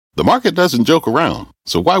The market doesn't joke around,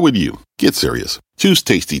 so why would you? Get serious. Choose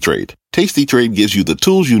Tasty Trade. Tasty Trade gives you the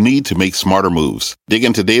tools you need to make smarter moves. Dig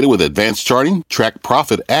into data with advanced charting, track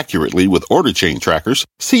profit accurately with order chain trackers,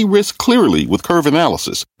 see risk clearly with curve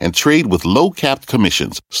analysis, and trade with low-capped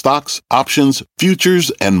commissions, stocks, options,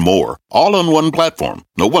 futures, and more. All on one platform.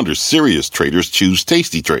 No wonder serious traders choose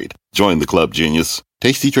Tasty Trade. Join the club, genius.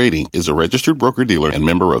 Tasty Trading is a registered broker-dealer and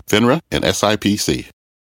member of FINRA and SIPC.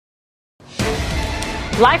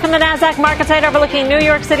 Live from the NASDAQ market site overlooking New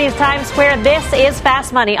York City's Times Square, this is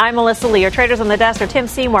Fast Money. I'm Melissa Lee. Your traders on the desk are Tim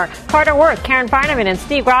Seymour, Carter Worth, Karen Farnaman, and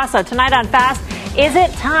Steve Grasso. Tonight on Fast, is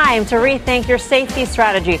it time to rethink your safety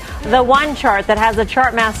strategy? The one chart that has a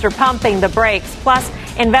chart master pumping the brakes, plus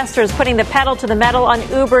investors putting the pedal to the metal on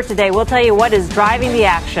Uber today. We'll tell you what is driving the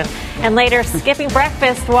action. And later, skipping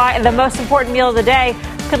breakfast, why the most important meal of the day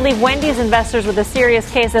could leave Wendy's investors with a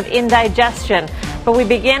serious case of indigestion. But we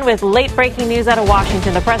begin with late-breaking news out of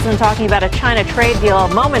Washington. The president talking about a China trade deal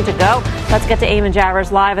a moment ago. Let's get to Eamon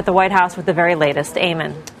Javers live at the White House with the very latest.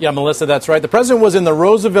 Eamon. Yeah, Melissa, that's right. The president was in the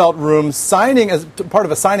Roosevelt Room signing as part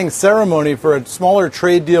of a signing ceremony for a smaller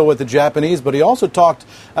trade deal with the Japanese. But he also talked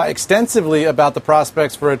extensively about the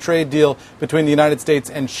prospects for a trade deal between the United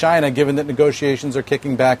States and China, given that negotiations are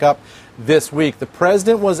kicking back up this week. The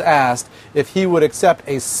president was asked if he would accept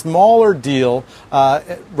a smaller deal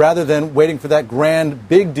rather than waiting for that grand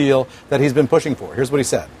big deal that he's been pushing for. Here's what he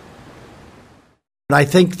said. I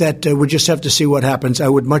think that we just have to see what happens. I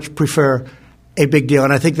would much prefer a big deal,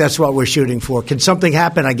 and I think that's what we're shooting for. Can something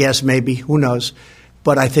happen? I guess maybe. Who knows?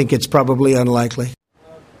 But I think it's probably unlikely.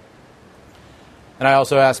 And I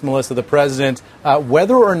also asked Melissa, the president,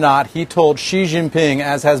 whether or not he told Xi Jinping,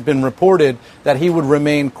 as has been reported, that he would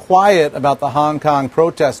remain quiet about the Hong Kong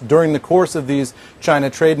protests during the course of these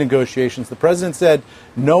China trade negotiations. The president said,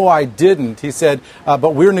 no, I didn't. He said,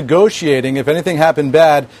 but we're negotiating. If anything happened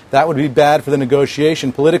bad, that would be bad for the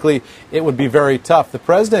negotiation. Politically, it would be very tough. The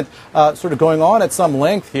president sort of going on at some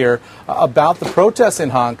length here about the protests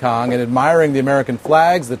in Hong Kong and admiring the American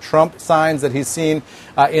flags, the Trump signs that he's seen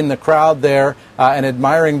in the crowd there, and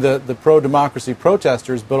admiring the pro-democracy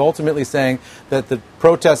protesters, but ultimately saying that the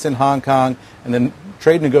protests in Hong Kong and the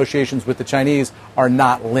trade negotiations with the Chinese are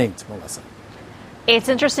not linked, Melissa. It's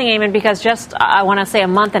interesting, Eamon, because just, I want to say, a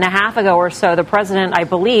month and a half ago or so, the president, I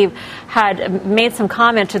believe, had made some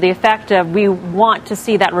comment to the effect of we want to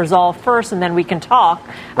see that resolve first and then we can talk,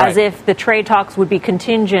 right, as if the trade talks would be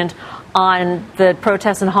contingent on the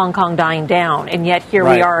protests in Hong Kong dying down. And yet here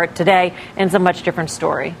we are today, and it's a much different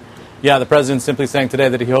story. Yeah, the president simply saying today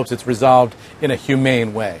that he hopes it's resolved in a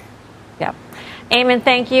humane way. Yeah. Eamon,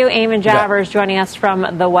 thank you. Eamon Javers joining us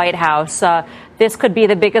from the White House. This could be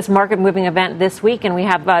the biggest market-moving event this week, and we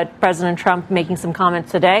have President Trump making some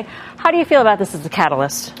comments today. How do you feel about this as a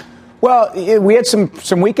catalyst? Well, we had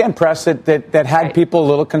some weekend press that had people a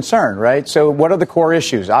little concerned, right? So what are the core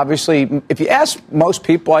issues? Obviously, if you ask most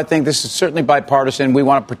people, I think this is certainly bipartisan. We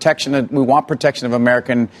want protection of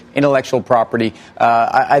American intellectual property.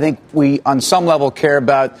 I think we, on some level, care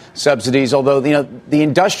about subsidies, although, the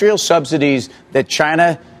industrial subsidies that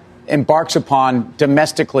China embarks upon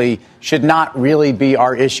domestically should not really be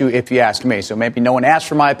our issue, if you ask me. So maybe no one asked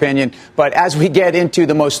for my opinion. But as we get into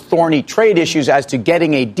the most thorny trade issues as to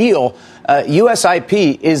getting a deal, U.S. IP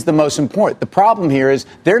is the most important. The problem here is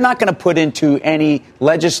they're not going to put into any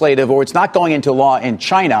legislative, or it's not going into law in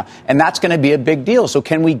China, and that's going to be a big deal. So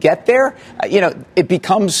can we get there? It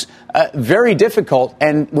becomes very difficult.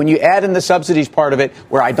 And when you add in the subsidies part of it,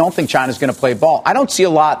 where I don't think China's going to play ball, I don't see a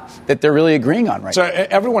lot that they're really agreeing on right now. So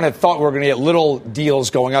everyone had thought we were going to get little deals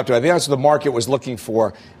going up to it. I think that's what the market was looking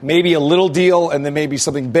for. Maybe a little deal and then maybe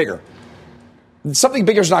something bigger. Something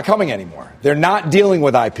bigger is not coming anymore. They're not dealing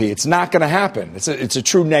with IP. It's not going to happen. It's a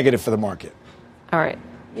true negative for the market. All right.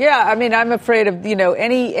 Yeah, I mean, I'm afraid of,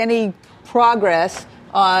 any progress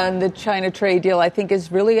on the China trade deal, I think,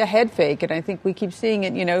 is really a head fake. And I think we keep seeing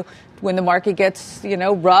it, when the market gets,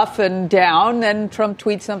 rough and down, then Trump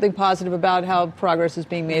tweets something positive about how progress is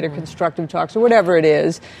being made or constructive talks or whatever it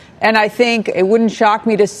is. And I think it wouldn't shock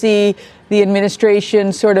me to see the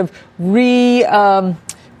administration sort of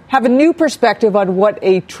have a new perspective on what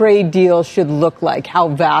a trade deal should look like, how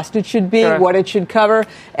vast it should be, what it should cover,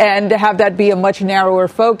 and to have that be a much narrower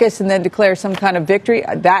focus and then declare some kind of victory.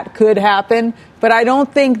 That could happen. But I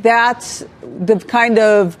don't think that's the kind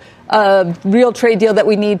of real trade deal that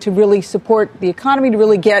we need to really support the economy, to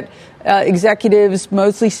really get executives,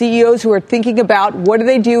 mostly CEOs, who are thinking about what do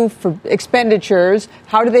they do for expenditures,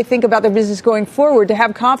 how do they think about their business going forward, to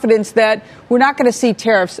have confidence that we're not going to see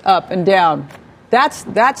tariffs up and down. That's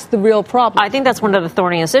the real problem. I think that's one of the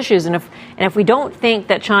thorniest issues. And if we don't think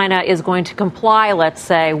that China is going to comply, let's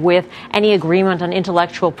say, with any agreement on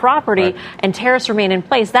intellectual property and tariffs remain in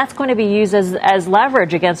place, that's going to be used as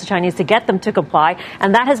leverage against the Chinese to get them to comply.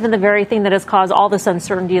 And that has been the very thing that has caused all this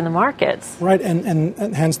uncertainty in the markets. Right. And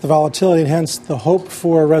hence the volatility, and hence the hope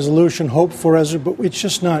for a resolution, but it's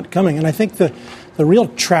just not coming. And I think the real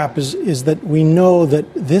trap is that we know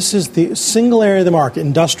that this is the single area of the market,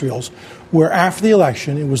 industrials, where after the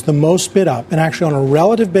election it was the most bid up. And actually, on a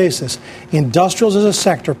relative basis, industrials as a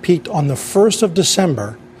sector peaked on the 1st of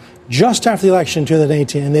December, just after the election in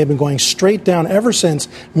 2018, and they've been going straight down ever since,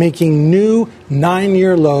 making new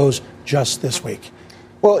 9-year lows just this week.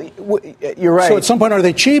 Well, you're right. So at some point, are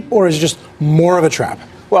they cheap, or is it just more of a trap?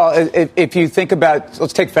 Well, if you think about,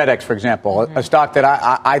 let's take FedEx, for example, a stock that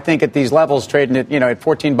I think at these levels trading at, at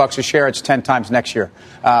 $14 a share, it's 10 times next year.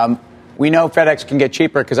 We know FedEx can get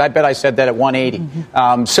cheaper because I bet I said that at 180.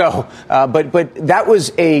 But that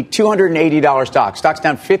was a $280 stock. Stock's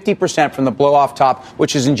down 50% from the blow-off top,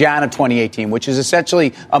 which is in Jan of 2018, which is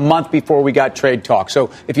essentially a month before we got trade talk.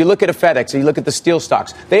 So if you look at a FedEx and you look at the steel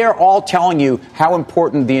stocks, they are all telling you how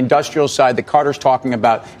important the industrial side that Carter's talking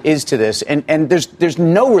about is to this. And there's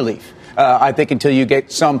no relief. I think, until you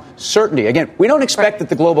get some certainty. Again, we don't expect that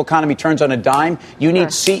the global economy turns on a dime. You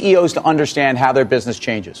need CEOs to understand how their business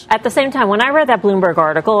changes. At the same time, when I read that Bloomberg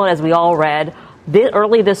article, as we all read,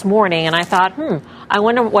 early this morning, and I thought, I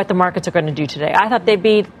wonder what the markets are going to do today. I thought they'd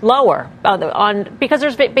be lower because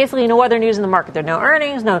there's basically no other news in the market. There are no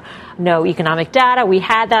earnings, no economic data. We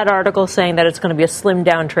had that article saying that it's going to be a slimmed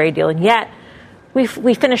down trade deal, and yet we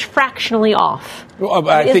finished fractionally off. Well,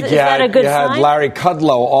 I think you had sign? Larry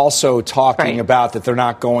Kudlow also talking about that they're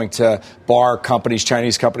not going to bar companies,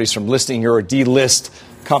 Chinese companies, from listing here or delist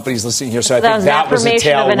companies listing here. So I think that was a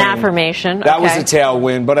tailwind. Of an affirmation. That was a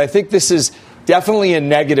tailwind. But I think this is definitely a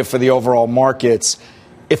negative for the overall markets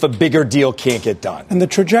if a bigger deal can't get done. And the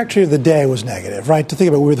trajectory of the day was negative, right? To think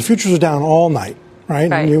about where the futures were down all night. Right?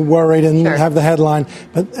 And you're worried and have the headline,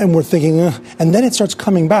 and we're thinking, and then it starts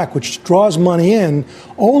coming back, which draws money in,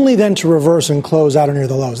 only then to reverse and close out or near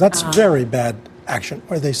the lows. That's very bad action,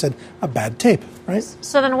 or they said a bad tape, right?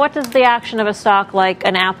 So then what does the action of a stock like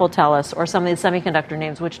an Apple tell us, or some of these semiconductor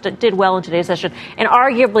names, which did well in today's session, and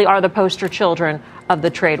arguably are the poster children of the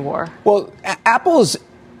trade war? Well, Apple's,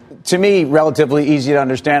 to me, relatively easy to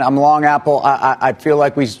understand. I'm long Apple. I feel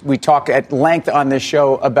like we talk at length on this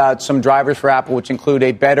show about some drivers for Apple, which include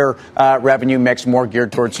a better revenue mix, more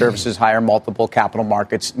geared towards services, higher multiple capital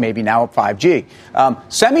markets, maybe now at 5G.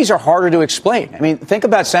 Semis are harder to explain. I mean, think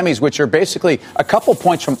about semis, which are basically a couple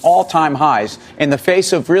points from all-time highs in the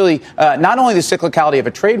face of really not only the cyclicality of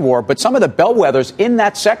a trade war, but some of the bellwethers in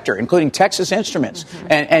that sector, including Texas Instruments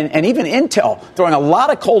and even Intel, throwing a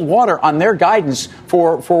lot of cold water on their guidance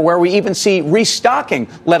for where we even see restocking,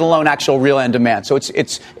 let alone actual real end demand. So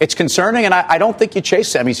it's concerning, and I don't think you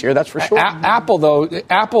chase semis here, that's for sure.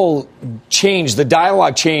 Apple changed, the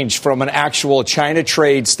dialogue changed from an actual China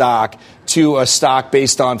trade stock to a stock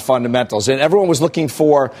based on fundamentals. And everyone was looking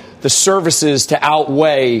for the services to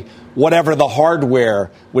outweigh whatever the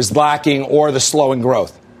hardware was lacking or the slowing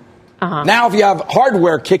growth. Now, if you have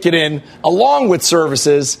hardware kicking in along with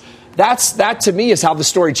services, that to me is how the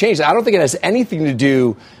story changed. I don't think it has anything to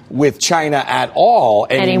do with China at all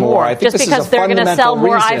anymore. I think just because they're going to sell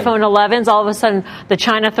more iPhone 11s, all of a sudden the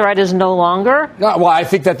China threat is no longer? No, well, I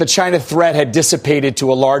think that the China threat had dissipated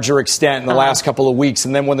to a larger extent in the last couple of weeks.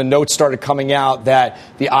 And then when the notes started coming out that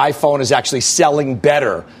the iPhone is actually selling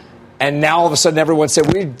better, and now all of a sudden everyone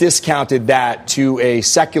said we discounted that to a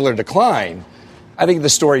secular decline, I think the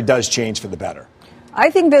story does change for the better. I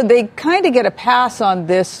think that they kind of get a pass on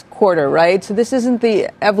this quarter, right? So this isn't the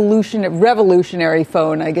revolutionary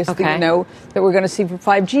phone, I guess, that we're going to see for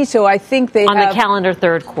 5G. So I think they on the calendar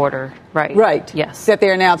third quarter, right? Right. Yes. That they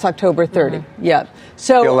announced October 30. Yeah.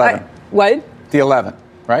 So the 11th. What? The 11th.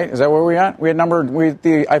 Right? Is that where we're at? We had numbered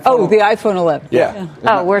the iPhone. Oh, the iPhone 11. Yeah.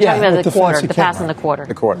 Oh, we're talking about the quarter, the pass in the quarter.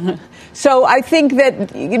 The quarter. So I think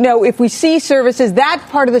that, if we see services, that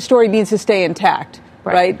part of the story needs to stay intact.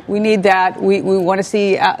 Right. We need that. We want to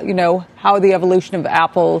see, how the evolution of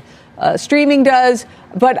Apple streaming does.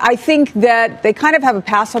 But I think that they kind of have a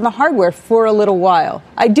pass on the hardware for a little while.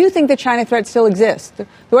 I do think the China threat still exists. There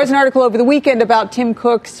was an article over the weekend about Tim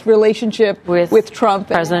Cook's relationship with Trump.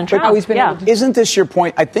 President Trump. How he's been Isn't this your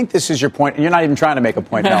point? I think this is your point. You're not even trying to make a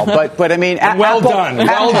point, Mel. But I mean, well done for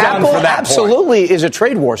that absolutely point. Is a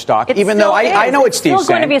trade war stock, even though I know it's Steve's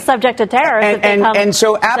still going to be subject to tariffs. And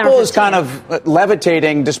so Apple is kind of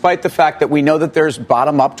levitating, despite the fact that we know that there's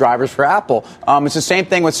bottom-up drivers for Apple. It's the same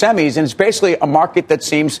thing with semis, and it's basically a market that's that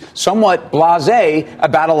seems somewhat blasé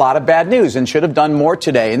about a lot of bad news and should have done more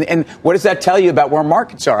today. And what does that tell you about where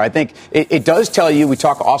markets are? I think it does tell you, we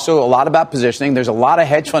talk also a lot about positioning. There's a lot of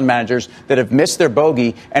hedge fund managers that have missed their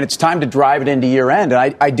bogey, and it's time to drive it into year end.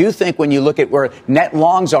 And I do think when you look at where net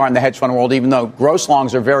longs are in the hedge fund world, even though gross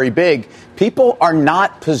longs are very big, people are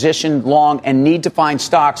not positioned long and need to find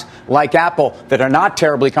stocks like Apple that are not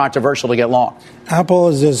terribly controversial to get long. Apple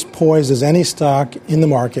is as poised as any stock in the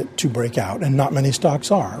market to break out, and not many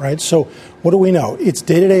stocks are, right? So what do we know? It's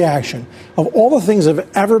day-to-day action. Of all the things that have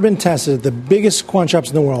ever been tested, the biggest quant shops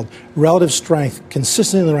in the world, relative strength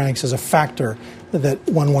consistently in the ranks is a factor that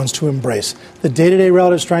one wants to embrace. The day-to-day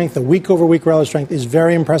relative strength, the week-over-week relative strength is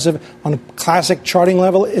very impressive. On a classic charting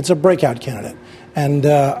level, it's a breakout candidate. And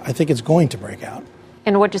I think it's going to break out.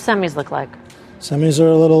 And what do semis look like? Semis are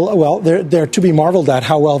a little, well, they're to be marveled at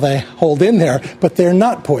how well they hold in there, but they're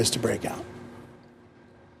not poised to break out.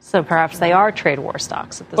 So perhaps they are trade war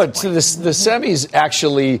stocks at this point. But the semis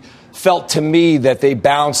actually felt to me that they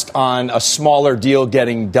bounced on a smaller deal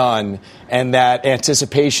getting done, and that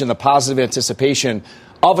anticipation, the positive anticipation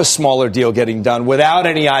of a smaller deal getting done without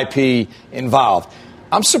any IP involved.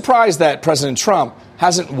 I'm surprised that President Trump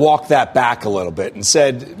hasn't walked that back a little bit and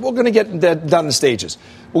said, we're going to get that done in stages.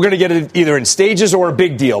 We're going to get it either in stages or a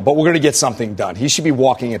big deal, but we're going to get something done. He should be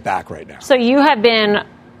walking it back right now. So you have been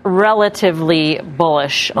relatively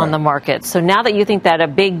bullish on the market. So now that you think that a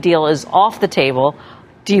big deal is off the table,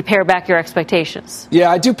 do you pare back your expectations? Yeah,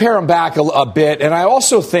 I do pare them back a bit. And I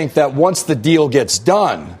also think that once the deal gets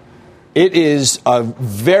done, it is a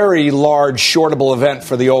very large shortable event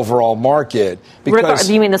for the overall market.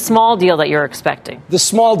 Because you mean the small deal that you're expecting? The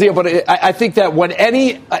small deal, but I think that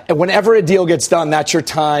whenever a deal gets done, that's your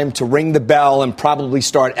time to ring the bell and probably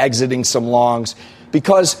start exiting some longs.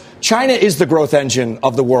 Because China is the growth engine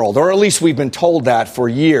of the world, or at least we've been told that for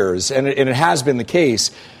years, and it has been the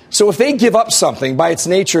case. So if they give up something, by its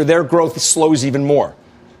nature, their growth slows even more.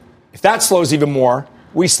 If that slows even more,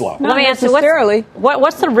 we slow. Let me ask you,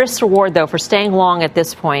 what's the risk reward, though, for staying long at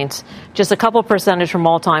this point, just a couple percentage from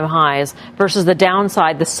all-time highs, versus the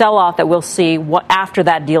downside, the sell-off that we'll see after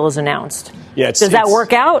that deal is announced? Yeah, does that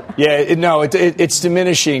work out? Yeah, it's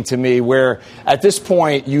diminishing to me, where at this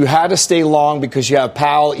point you had to stay long because you have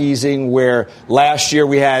Powell easing, where last year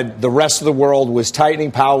we had the rest of the world was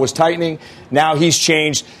tightening, Powell was tightening. Now he's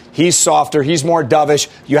changed. He's softer. He's more dovish.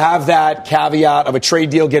 You have that caveat of a trade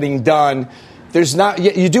deal getting done.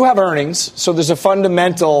 You do have earnings, so there's a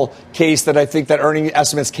fundamental case that I think that earning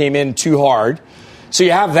estimates came in too hard. So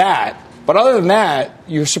you have that. But other than that,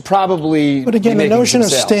 you should probably. But again, the notion of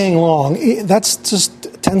staying long, that's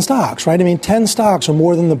just 10 stocks, right? I mean, 10 stocks are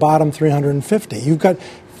more than the bottom 350.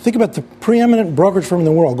 Think about the preeminent brokerage firm in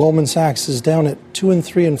the world. Goldman Sachs is down at 2 and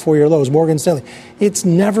 3 and 4 year lows. Morgan Stanley. It's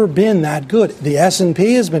never been that good. The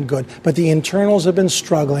S&P has been good, but the internals have been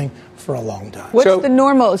struggling for a long time. What's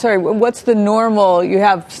the normal? You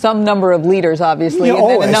have some number of leaders, obviously, and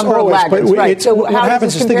then a number of laggards, right? So how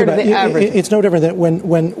does this compare to the average? It's no different than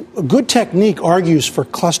when a good technique argues for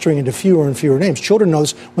clustering into fewer and fewer names. Children know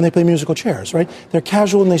this when they play musical chairs, right? They're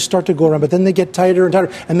casual and they start to go around, but then they get tighter and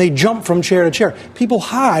tighter, and they jump from chair to chair. People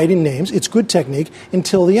hide in names. It's good technique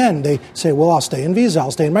until the end. They say, well, I'll stay in Visa, I'll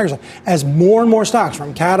stay in Microsoft. As more and more stocks,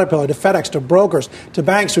 from Caterpillar to FedEx to brokers to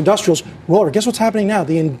banks to industrials, roll over. Guess what's happening now?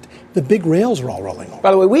 The big rails are all rolling over.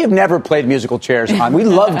 By the way, we have never played musical chairs on. We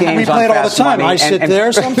love games on Fast Money. We play it all the time. I sit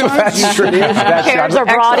there sometimes. That's true. Chairs are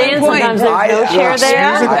brought in. Sometimes there's no chair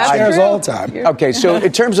there. Musical chairs all the time. Okay, so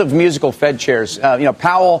in terms of musical Fed chairs,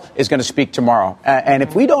 Powell is going to speak tomorrow. And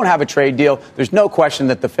if we don't have a trade deal, there's no question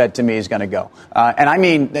that the Fed, to me, is going to go. And I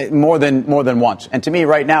mean more than once. And to me,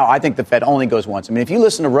 right now, I think the Fed only goes once. I mean, if you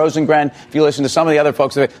listen to Rosengren, if you listen to some of the other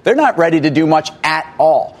folks, they're not ready to do much at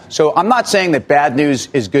all. So I'm not saying that bad news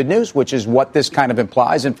is good news, which is what this kind of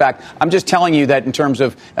implies. In fact, I'm just telling you that in terms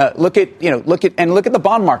of look at the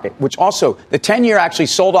bond market, which also the 10-year actually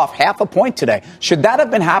sold off 0.5 point today. Should that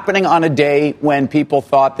have been happening on a day when people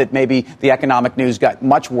thought that maybe the economic news got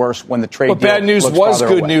much worse when the trade deal bad news looks was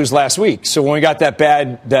farther good away? News last week. So when we got that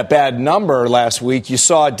bad number last week, you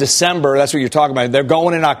saw December. That's what you're talking about. They're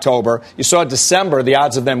going in October. You saw December. The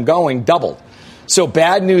odds of them going doubled. So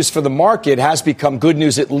bad news for the market has become good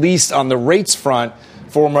news, at least on the rates front,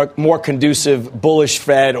 for a more conducive bullish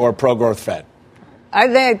Fed or pro-growth Fed. I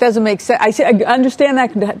think it doesn't make sense. I understand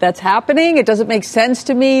that's happening. It doesn't make sense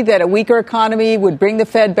to me that a weaker economy would bring the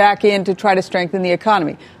Fed back in to try to strengthen the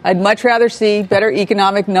economy. I'd much rather see better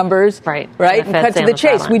economic numbers, right? And cut to the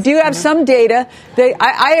chase. We do have some data.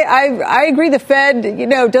 I agree. The Fed,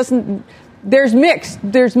 doesn't. There's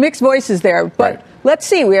mixed voices there, but. Right. let's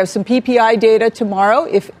see. We have some PPI data tomorrow.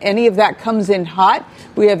 If any of that comes in hot,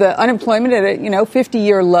 we have the unemployment at a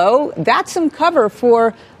 50-year low. That's some cover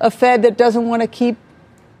for a Fed that doesn't want to keep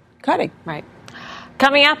cutting. Right.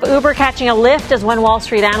 Coming up, Uber catching a lift as one Wall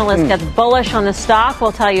Street analyst gets bullish on the stock.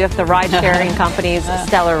 We'll tell you if the ride-sharing company's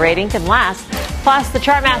stellar rating can last. Plus, the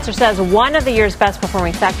Chartmaster says one of the year's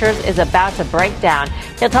best-performing sectors is about to break down.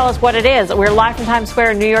 He'll tell us what it is. We're live from Times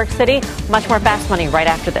Square in New York City. Much more Fast Money right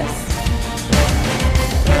after this.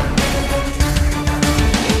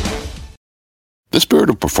 The spirit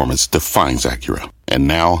of performance defines Acura, and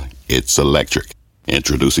now it's electric.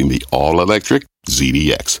 Introducing the all-electric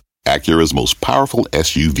ZDX, Acura's most powerful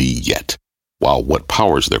SUV yet. While what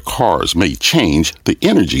powers their cars may change, the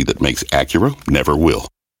energy that makes Acura never will.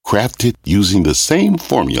 Crafted using the same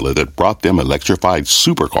formula that brought them electrified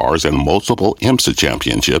supercars and multiple IMSA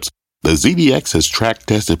championships, the ZDX has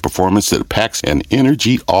track-tested performance that packs an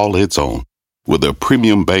energy all its own. With a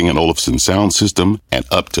premium Bang & Olufsen sound system and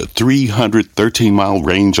up to 313-mile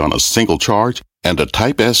range on a single charge, and a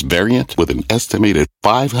Type S variant with an estimated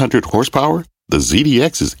 500 horsepower, the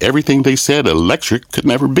ZDX is everything they said electric could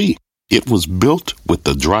never be. It was built with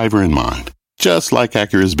the driver in mind, just like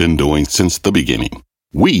Acura's been doing since the beginning.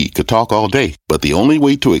 We could talk all day, but the only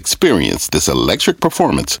way to experience this electric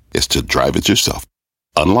performance is to drive it yourself.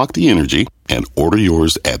 Unlock the energy and order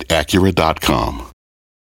yours at Acura.com.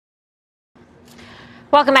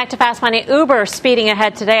 Welcome back to Fast Money. Uber speeding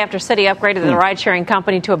ahead today after Citi upgraded the ride-sharing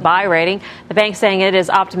company to a buy rating. The bank saying it is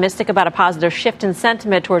optimistic about a positive shift in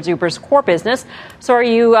sentiment towards Uber's core business. So are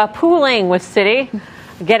you pooling with Citi,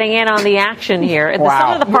 getting in on the action here? Wow.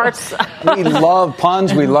 Some of the parts. We love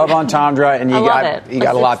puns. We love entendre. And you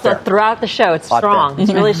got a lot there. Throughout the show, it's strong.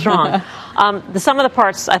 It's really strong. Some of the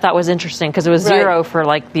parts I thought was interesting because it was zero for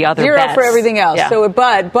like the other zero bets. For everything else. Yeah. So,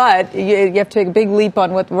 but you have to take a big leap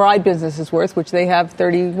on what the ride business is worth, which they have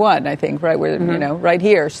 31, I think, right where right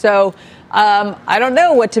here. So I don't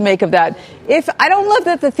know what to make of that. I don't love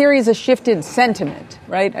that the theory is a shift in sentiment,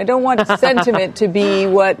 right? I don't want sentiment to be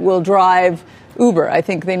what will drive Uber. I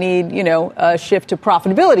think they need, a shift to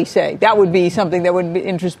profitability, say. That would be something that would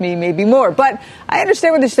interest me maybe more. But I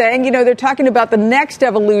understand what they're saying. They're talking about the next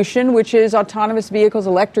evolution, which is autonomous vehicles,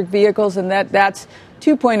 electric vehicles, and that's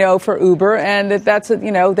 2.0 for Uber. And that's,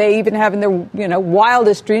 they even have in their,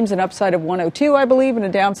 wildest dreams an upside of 102, I believe, and a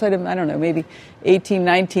downside of, I don't know, maybe 18,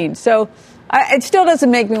 19. So it still doesn't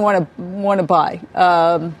make me want to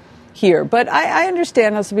buy here. But I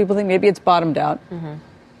understand how some people think maybe it's bottomed out. Mm-hmm.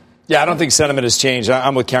 Yeah, I don't think sentiment has changed.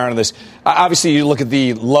 I'm with Karen on this. Obviously, you look at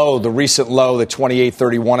the low, the recent low, the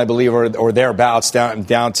 28.31, I believe, or thereabouts, down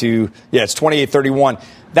to, it's 28.31.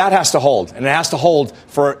 That has to hold, and it has to hold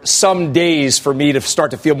for some days for me to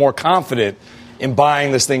start to feel more confident in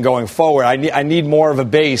buying this thing going forward. I need more of a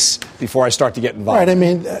base before I start to get involved. Right. I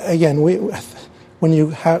mean, again,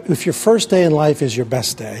 if your first day in life is your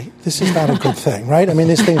best day, this is not a good thing, right? I mean,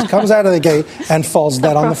 this thing comes out of the gate and falls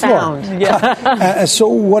dead on the floor. Yeah. So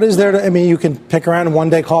what is there you can pick around and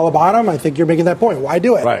one day call a bottom. I think you're making that point. Why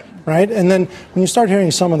do it? Right? And then when you start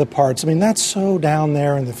hearing some of the parts, that's so down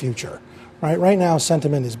there in the future, right? Right now,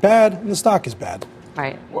 sentiment is bad and the stock is bad.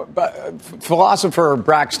 Right. But philosopher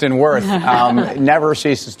Braxton Worth never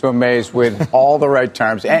ceases to amaze with all the right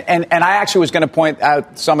terms. And I actually was going to point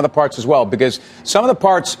out some of the parts as well, because some of the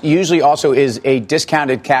parts usually also is a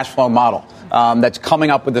discounted cash flow model that's coming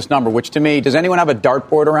up with this number, which to me, does anyone have a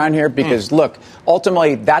dartboard around here? Because, look,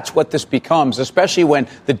 ultimately, that's what this becomes, especially when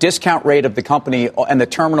the discount rate of the company and the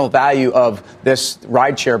terminal value of this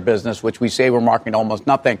rideshare business, which we say we're marking almost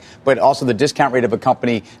nothing, but also the discount rate of a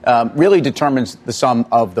company really determines the sum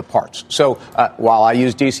of the parts. So while I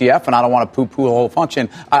use DCF and I don't want to poo-poo the whole function,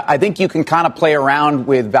 I think you can kind of play around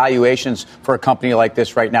with valuations for a company like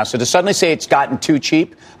this right now. So to suddenly say it's gotten too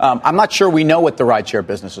cheap, I'm not sure we know what the rideshare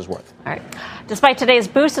business is worth. All right. Despite today's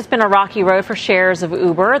boost, it's been a rocky road for shares of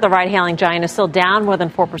Uber. The ride-hailing giant is still down more than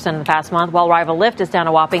 4% in the past month, while rival Lyft is down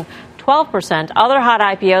a whopping 12%. Other hot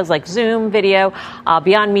IPOs like Zoom, Video,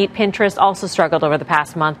 Beyond Meat, Pinterest also struggled over the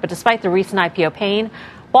past month. But despite the recent IPO pain,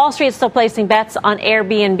 Wall Street is still placing bets on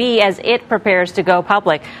Airbnb as it prepares to go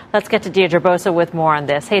public. Let's get to Deirdre Bosa with more on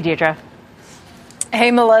this. Hey, Deirdre. Hey,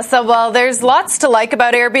 Melissa. Well, there's lots to like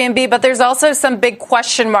about Airbnb, but there's also some big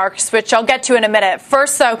question marks, which I'll get to in a minute.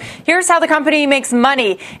 First, though, here's how the company makes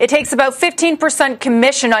money. It takes about 15%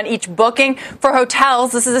 commission on each booking. For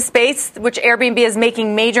hotels, this is a space which Airbnb is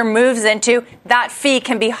making major moves into. That fee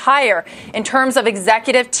can be higher. In terms of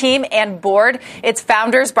executive team and board, its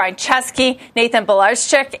founders, Brian Chesky, Nathan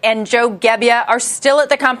Belarczyk, and Joe Gebbia, are still at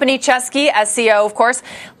the company. Chesky, as CEO, of course.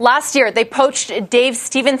 Last year, they poached Dave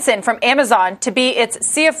Stevenson from Amazon to be its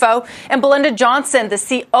CFO. And Belinda Johnson, the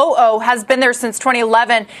COO, has been there since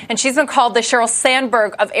 2011, and she's been called the Sheryl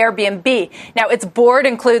Sandberg of Airbnb. Now, its board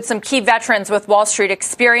includes some key veterans with Wall Street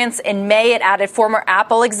experience. In May, it added former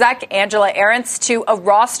Apple exec Angela Ahrendts to a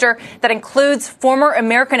roster that includes former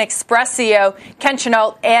American Express CEO Ken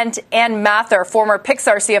Chenault and Ann Mather, former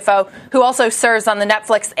Pixar CFO, who also serves on the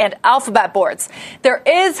Netflix and Alphabet boards. There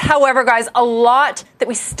is, however, guys, a lot that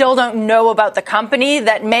we still don't know about the company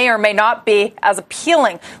that may or may not be as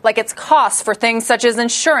appealing, like its costs for things such as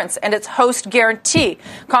insurance and its host guarantee.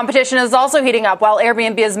 Competition is also heating up while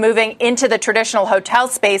Airbnb is moving into the traditional hotel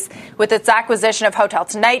space with its acquisition of Hotel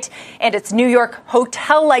Tonight and its New York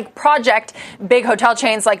hotel-like project. Big hotel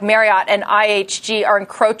chains like Marriott and IHG are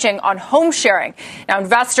encroaching on home sharing. Now,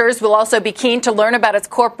 investors will also be keen to learn about its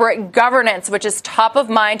corporate governance, which is top of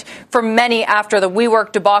mind for many after the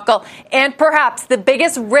WeWork debacle. And perhaps the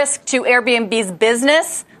biggest risk to Airbnb's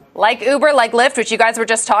business, like Uber, like Lyft, which you guys were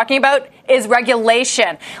just talking about, is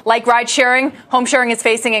regulation. Like ride sharing, home sharing is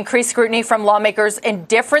facing increased scrutiny from lawmakers in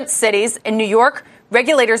different cities. In New York,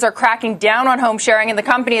 regulators are cracking down on home sharing, and the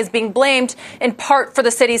company is being blamed in part for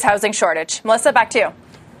the city's housing shortage. Melissa, back to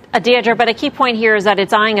you. Deirdre, but a key point here is that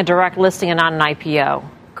it's eyeing a direct listing and not an IPO,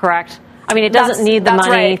 correct? I mean, it doesn't need the money.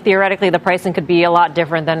 Right. Theoretically, the pricing could be a lot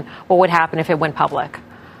different than what would happen if it went public.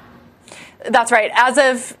 That's right. As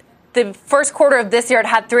of the first quarter of this year, it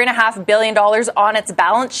had $3.5 billion on its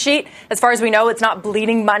balance sheet. As far as we know, it's not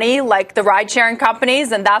bleeding money like the ride-sharing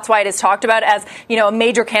companies, and that's why it is talked about as, a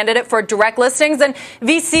major candidate for direct listings. And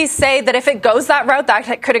VCs say that if it goes that route,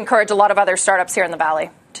 that could encourage a lot of other startups here in the Valley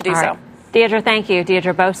to do so. Deirdre, thank you.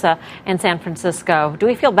 Deirdre Bosa in San Francisco. Do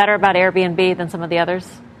we feel better about Airbnb than some of the others?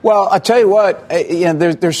 Well, I'll tell you what,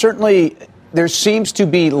 there seems to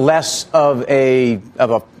be less of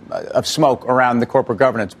smoke around the corporate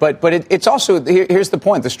governance. But it's also, here's the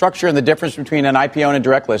point, the structure and the difference between an IPO and a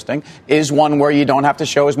direct listing is one where you don't have to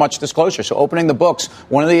show as much disclosure. So opening the books,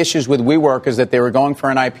 one of the issues with WeWork is that they were going for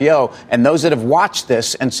an IPO, and those that have watched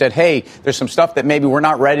this and said, hey, there's some stuff that maybe we're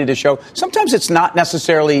not ready to show. Sometimes it's not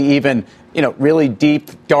necessarily even really deep,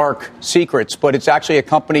 dark secrets, but it's actually a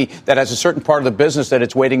company that has a certain part of the business that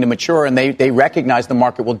it's waiting to mature, and they recognize the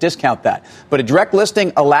market will discount that. But a direct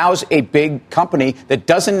listing allows a big company that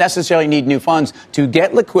doesn't necessarily need new funds to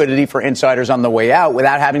get liquidity for insiders on the way out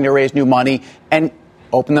without having to raise new money and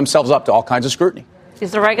open themselves up to all kinds of scrutiny.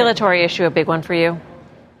 Is the regulatory issue a big one for you?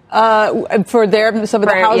 For some of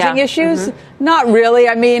the housing issues? Mm-hmm. Not really.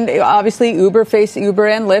 I mean, obviously, Uber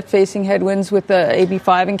and Lyft facing headwinds with the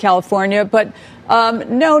AB5 in California. But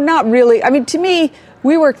no, not really. I mean, to me,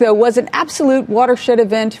 WeWork, though, was an absolute watershed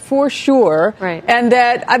event for sure. Right. And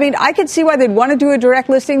that, I mean, I could see why they'd want to do a direct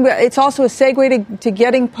listing, but it's also a segue to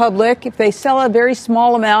getting public. If they sell a very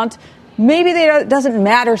small amount, maybe it doesn't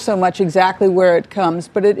matter so much exactly where it comes,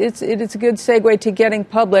 but it's a good segue to getting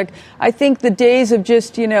public. I think the days of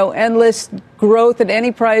just, endless growth at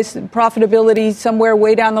any price, profitability somewhere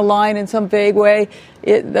way down the line in some vague way,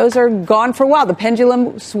 those are gone for a while. The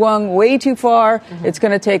pendulum swung way too far. Mm-hmm. It's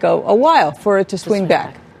going to take a while for it to swing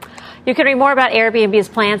back. You can read more about Airbnb's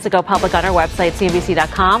plans to go public on our website,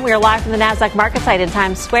 CNBC.com. We are live from the NASDAQ market site in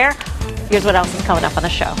Times Square. Here's what else is coming up on the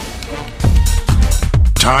show.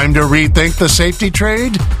 Time to rethink the safety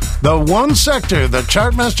trade? The one sector the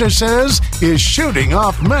Chartmaster says is shooting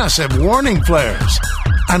off massive warning flares.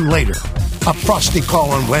 And later, a frosty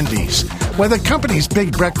call on Wendy's, where the company's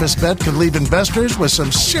big breakfast bet could leave investors with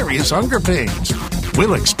some serious hunger pains.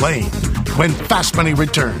 We'll explain when Fast Money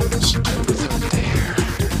returns.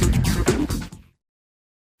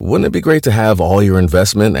 Wouldn't it be great to have all your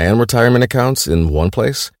investment and retirement accounts in one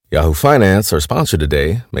place? Yahoo Finance, our sponsor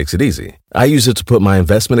today, makes it easy. I use it to put my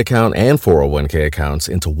investment account and 401k accounts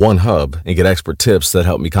into one hub and get expert tips that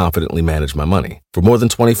help me confidently manage my money. For more than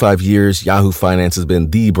 25 years, Yahoo Finance has been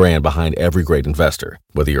the brand behind every great investor.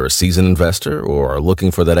 Whether you're a seasoned investor or are looking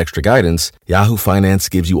for that extra guidance, Yahoo Finance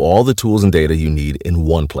gives you all the tools and data you need in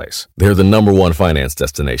one place. They're the #1 finance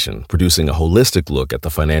destination, producing a holistic look at the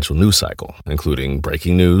financial news cycle, including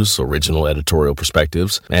breaking news, original editorial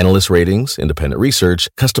perspectives, analyst ratings, independent research,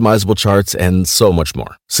 customizable charts, and so much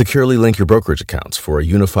more. Securely link your brokerage accounts for a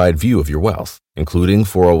unified view of your wealth, including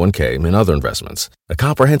 401k and other investments. A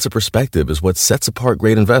comprehensive perspective is what sets apart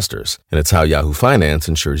great investors, and it's how Yahoo Finance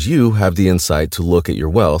ensures you have the insight to look at your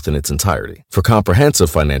wealth in its entirety. For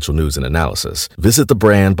comprehensive financial news and analysis, visit the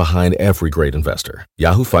brand behind every great investor,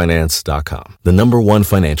 yahoofinance.com, the #1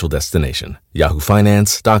 financial destination,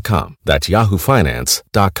 yahoofinance.com. That's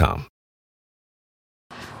yahoofinance.com.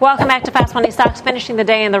 Welcome back to Fast Money. Stocks finishing the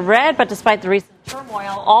day in the red, but despite the recent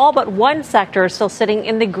turmoil, all but one sector is still sitting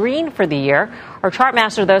in the green for the year. Our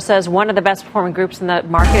chartmaster, though, says one of the best performing groups in the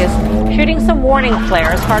market is shooting some warning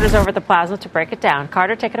flares. Carter's over at the Plaza to break it down.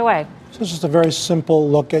 Carter, take it away. So this is just a very simple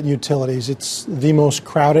look at utilities. It's the most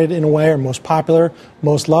crowded in a way, or most popular,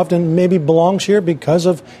 most loved, and maybe belongs here because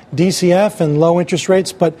of DCF and low interest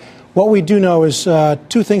rates. But what we do know is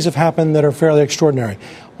two things have happened that are fairly extraordinary.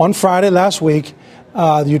 On Friday last week,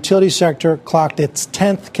 the utility sector clocked its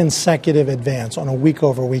 10th consecutive advance on a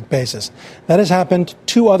week-over-week basis. That has happened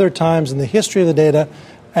two other times in the history of the data,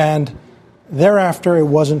 and thereafter it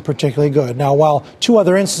wasn't particularly good. Now, while two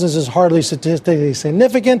other instances is hardly statistically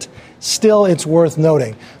significant, still it's worth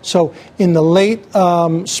noting. So in the late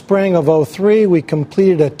spring of 2003, we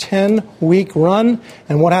completed a 10-week run,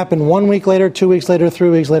 and what happened 1 week later, 2 weeks later, 3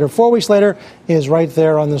 weeks later, 4 weeks later is right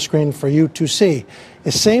there on the screen for you to see.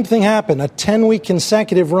 The same thing happened, a 10-week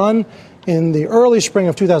consecutive run in the early spring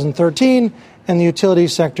of 2013, and the utility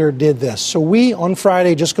sector did this. So we, on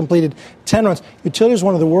Friday, just completed 10 runs. Utility is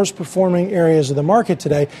one of the worst performing areas of the market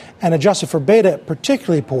today, and adjusted for beta,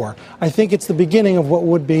 particularly poor. I think it's the beginning of what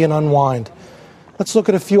would be an unwind. Let's look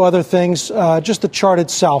at a few other things. Just the chart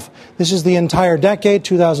itself. This is the entire decade,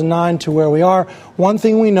 2009 to where we are. One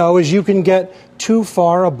thing we know is you can get too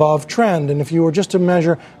far above trend. And if you were just to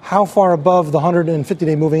measure how far above the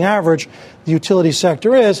 150-day moving average the utility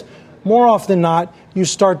sector is, more often than not, you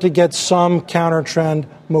start to get some counter trend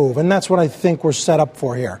move. And that's what I think we're set up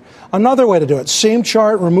for here. Another way to do it, same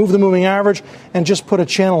chart, remove the moving average, and just put a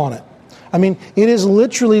channel on it. I mean, it has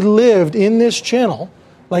literally lived in this channel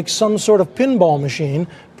like some sort of pinball machine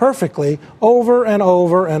perfectly over and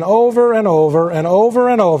over and over and over and over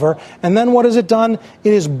and over. And then what has it done?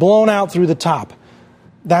 It is blown out through the top.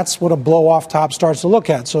 That's what a blow-off top starts to look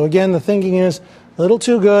at. So again, the thinking is a little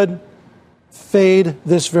too good, fade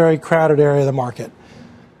this very crowded area of the market.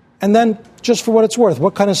 And then just for what it's worth,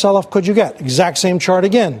 what kind of sell-off could you get? Exact same chart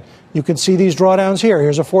again. You can see these drawdowns here.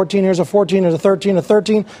 Here's a 14, here's a 14, here's a 13, a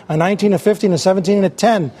 13, a 19, a 15, a 17, and a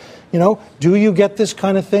 10. You know, do you get this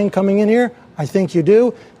kind of thing coming in here? I think you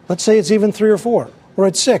do. Let's say it's even 3 or 4, or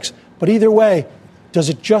it's 6. But either way, does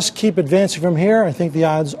it just keep advancing from here? I think the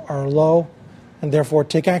odds are low, and therefore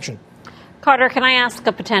take action. Carter, can I ask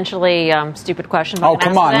a potentially stupid question? Oh,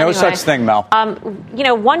 come on. No such thing, Mel. You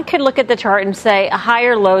know, one could look at the chart and say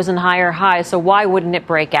higher lows and higher highs, so why wouldn't it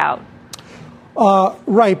break out?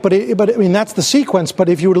 Right, but I mean, that's the sequence. But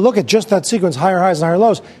if you were to look at just that sequence, higher highs and higher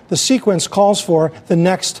lows, the sequence calls for the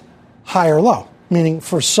next higher low, meaning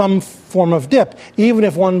for some form of dip, even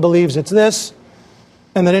if one believes it's this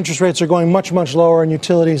and that interest rates are going much, much lower and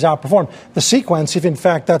utilities outperform. The sequence, if in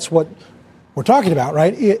fact that's what we're talking about,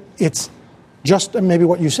 right, it's just maybe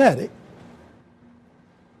what you said.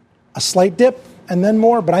 A slight dip and then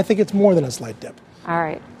more, but I think it's more than a slight dip. All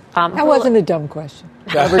right. That wasn't a dumb question.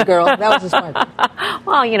 Clever girl. That was a smart one.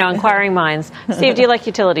 Well, you know, inquiring minds. Steve, do you like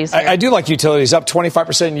utilities? I do like utilities, up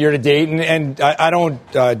 25% year to date. And I don't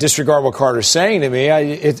disregard what Carter's saying to me.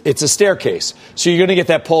 It's a staircase. So you're going to get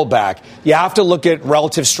that pullback. You have to look at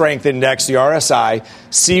relative strength index, the RSI,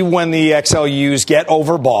 see when the XLUs get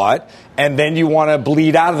overbought, and then you want to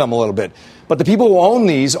bleed out of them a little bit. But the people who own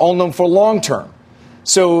these own them for long term.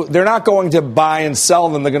 So they're not going to buy and sell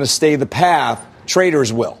them. They're going to stay the path.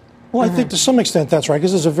 Traders will. Well, I think to some extent that's right,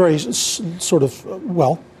 because it's a very sort of,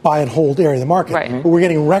 buy and hold area of the market. Right. But we're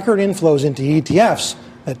getting record inflows into ETFs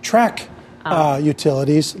that track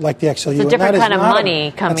utilities like the XLU. It's a different kind of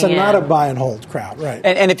money coming in. It's not a buy and hold crowd, right.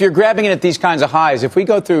 And if you're grabbing it at these kinds of highs, if we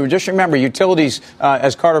go through, just remember, utilities,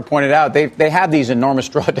 as Carter pointed out, they have these enormous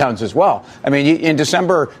drawdowns as well. I mean, in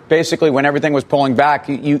December, basically, when everything was pulling back,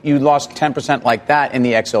 you lost 10% like that in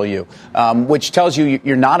the XLU, which tells you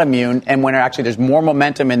you're not immune. And when actually there's more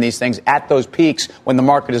momentum in these things at those peaks, when the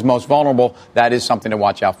market is most vulnerable, that is something to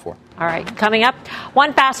watch out for. All right. Coming up,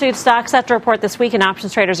 one fast food stock set to report this week, and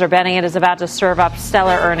options traders are betting it is about to serve up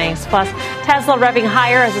stellar earnings. Plus, Tesla revving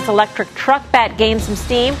higher as its electric truck bet gains some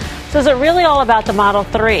steam. So is it really all about the Model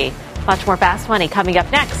 3? Much more fast money coming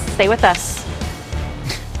up next. Stay with us.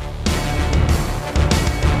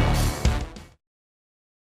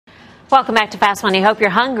 Welcome back to Fast Money. Hope you're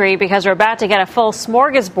hungry because we're about to get a full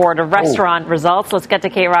smorgasbord of restaurant results. Let's get to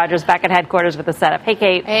Kate Rogers back at headquarters with the setup. Hey,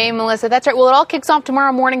 Kate. Hey, Melissa. That's right. Well, it all kicks off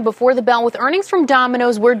tomorrow morning before the bell with earnings from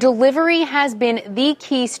Domino's, where delivery has been the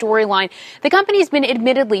key storyline. The company's been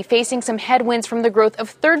admittedly facing some headwinds from the growth of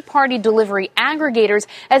third-party delivery aggregators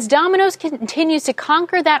as Domino's continues to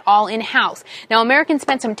conquer that all in-house. Now, Americans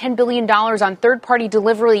spent some $10 billion on third-party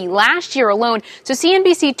delivery last year alone, so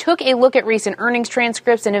CNBC took a look at recent earnings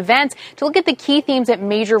transcripts and events to look at the key themes at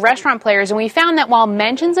major restaurant players. And we found that while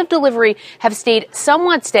mentions of delivery have stayed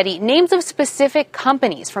somewhat steady, names of specific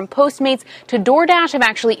companies from Postmates to DoorDash have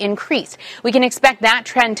actually increased. We can expect that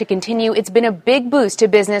trend to continue. It's been a big boost to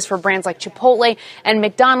business for brands like Chipotle and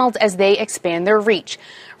McDonald's as they expand their reach.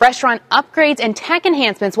 Restaurant upgrades and tech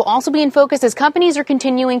enhancements will also be in focus as companies are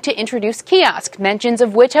continuing to introduce kiosks, mentions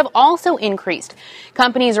of which have also increased.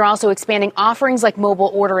 Companies are also expanding offerings like mobile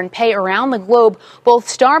order and pay around the globe. Both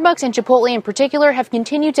Starbucks and Chipotle in particular have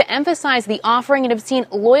continued to emphasize the offering and have seen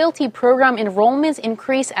loyalty program enrollments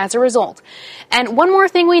increase as a result. And one more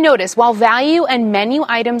thing we noticed, while value and menu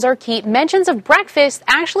items are key, mentions of breakfast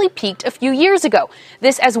actually peaked a few years ago.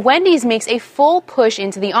 This as Wendy's makes a full push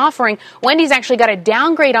into the offering. Wendy's actually got a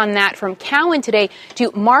downgrade on that from Cowen today to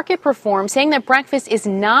Market Perform, saying that breakfast is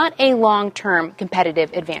not a long-term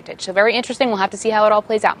competitive advantage. So very interesting. We'll have to see how it all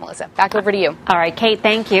plays out, Melissa. Back over to you. All right, Kate,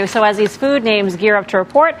 thank you. So as these food names gear up to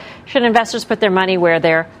report, should investors put their money where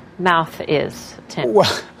their mouth is, Tim?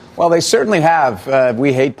 Well, they certainly have.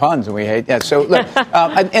 We hate puns, and we hate that. So, look,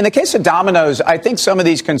 in the case of Domino's, I think some of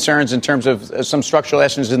these concerns in terms of some structural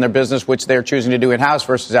issues in their business, which they're choosing to do in-house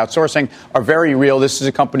versus outsourcing, are very real. This is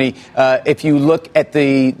a company, if you look at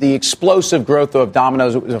the explosive growth of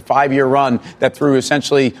Domino's, it was a 5-year run that through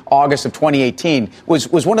essentially August of 2018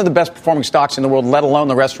 was one of the best performing stocks in the world, let alone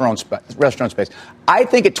the restaurant space. I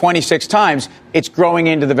think at 26 times, it's growing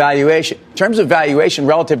into the valuation. In terms of valuation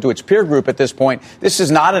relative to its peer group at this point, this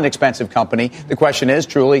is not an expensive company. The question is,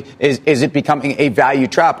 truly, is it becoming a value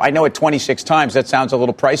trap? I know at 26 times that sounds a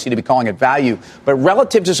little pricey to be calling it value, but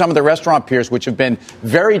relative to some of the restaurant peers, which have been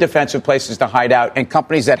very defensive places to hide out, and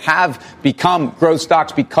companies that have become growth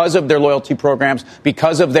stocks because of their loyalty programs,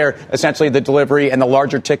 because of their essentially the delivery and the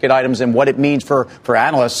larger ticket items and what it means for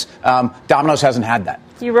analysts, Domino's hasn't had that.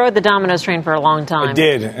 You rode the Domino's train for a long time. I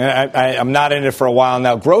did. I'm not in it for a while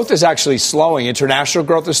now. Growth is actually slowing. International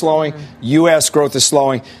growth is slowing. U.S. growth is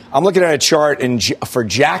slowing. I'm looking at a chart for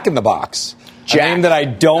Jack in the Box, a name that I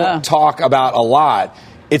don't talk about a lot.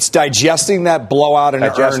 It's digesting that blowout in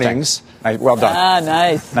earnings. Well done.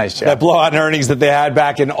 Nice. Nice job. That blowout in earnings that they had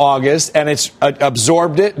back in August, and it's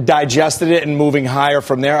absorbed it, digested it, and moving higher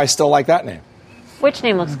from there. I still like that name. Which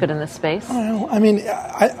name looks good in this space? I mean,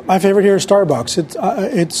 my favorite here is Starbucks.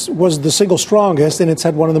 It was the single strongest, and it's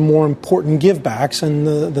had one of the more important givebacks, and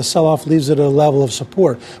the sell-off leaves it at a level of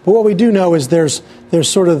support. But what we do know is there's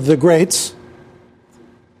sort of the greats,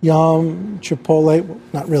 Yum, Chipotle, well,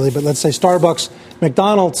 not really, but let's say Starbucks,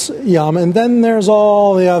 McDonald's, Yum, and then there's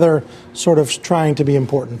all the other sort of trying to be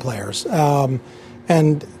important players. And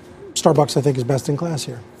Starbucks, I think, is best in class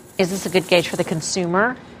here. Is this a good gauge for the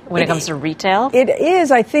consumer when it comes to retail? It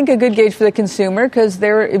is, I think, a good gauge for the consumer because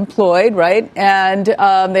they're employed, right? And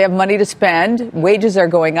they have money to spend. Wages are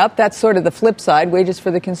going up. That's sort of the flip side. Wages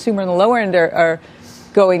for the consumer in the lower end are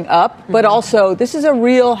going up. Mm-hmm. But also, this is a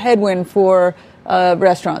real headwind for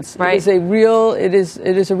restaurants. Right. It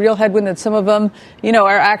is a real headwind that some of them,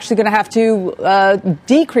 are actually going to have to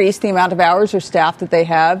decrease the amount of hours or staff that they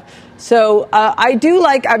have. So I do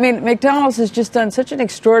McDonald's has just done such an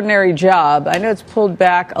extraordinary job. I know it's pulled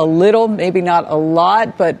back a little, maybe not a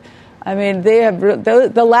lot, but I mean, they have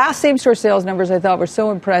the last same-store sales numbers I thought were so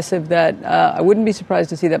impressive that I wouldn't be surprised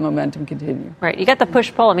to see that momentum continue. Right. You got the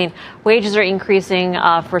push-pull. I mean, wages are increasing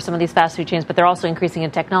for some of these fast food chains, but they're also increasing in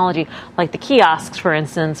technology, like the kiosks, for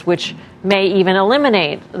instance, which may even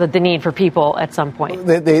eliminate the need for people at some point.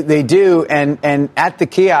 They do, and at the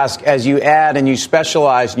kiosk, as you add and you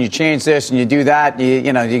specialize and you change this and you do that,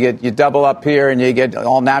 you double up here and you get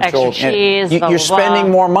all natural. Extra cheese, you're spending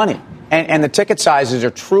more money. And the ticket sizes are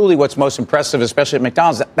truly what's most impressive, especially at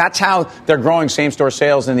McDonald's. That's how they're growing same-store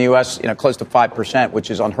sales in the U.S., close to 5%,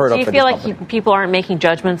 which is unheard of. Do you for feel this like people aren't making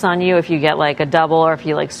judgments on you if you get like a double or if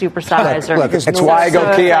you like supersize? Look, it's why I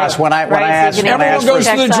go kiosk when I ask. Everyone goes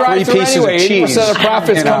to the drive-thru anyway. 80% of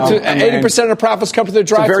profits come to 80% of the profits come to the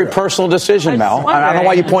drive-thru. It's a very personal decision, Mel. I don't know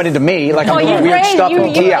why you pointed to me like I'm doing weird stuff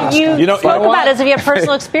in the kiosk. You spoke about it as if you have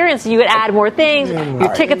personal experience. You would add more things.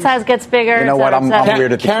 Your ticket size gets bigger. You know what? I'm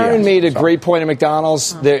weird at the kiosk. Karen made a great point at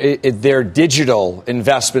McDonald's, their digital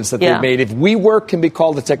investments that they've made. If WeWork can be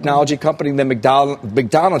called a technology company, then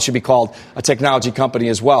McDonald's should be called a technology company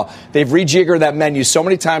as well. They've rejiggered that menu so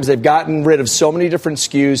many times. They've gotten rid of so many different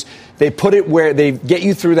SKUs. They put it where they get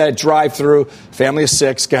you through that drive-through. Family of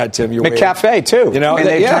 6. Go ahead, Tim. McCafe, too.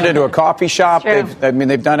 They've turned into a coffee shop.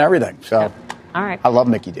 They've done everything. So. Yeah. All right. I love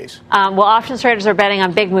Mickey D's. Well, options traders are betting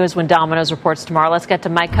on big moves when Domino's reports tomorrow. Let's get to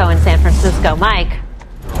Mike Cohen in San Francisco. Mike.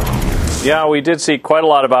 Yeah, we did see quite a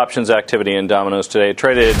lot of options activity in Domino's today. It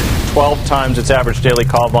traded 12 times its average daily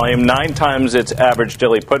call volume, 9 times its average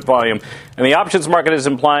daily put volume. And the options market is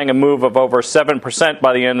implying a move of over 7%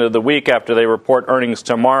 by the end of the week after they report earnings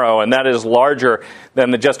tomorrow. And that is larger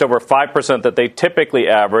than the just over 5% that they typically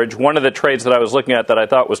average. One of the trades that I was looking at that I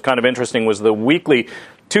thought was kind of interesting was the weekly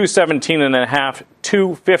 217.5,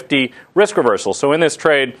 250 risk reversal. So in this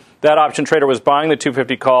trade, that option trader was buying the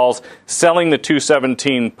 250 calls, selling the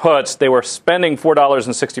 217 puts. They were spending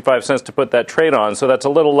 $4.65 to put that trade on. So that's a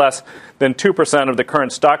little less than 2% of the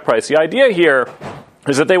current stock price. The idea here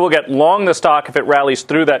is that they will get long the stock if it rallies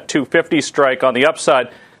through that 250 strike on the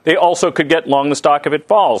upside. They also could get long the stock if it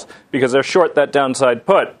falls because they're short that downside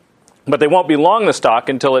put. But they won't be long the stock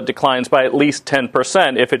until it declines by at least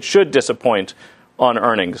 10% if it should disappoint on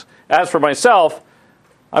earnings. As for myself,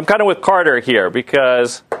 I'm kind of with Carter here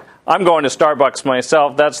because I'm going to Starbucks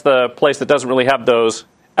myself. That's the place that doesn't really have those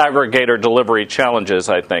aggregator delivery challenges,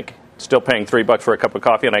 I think. Still paying $3 for a cup of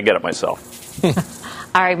coffee, and I get it myself.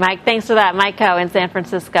 All right, Mike, thanks for that. Mike Coe in San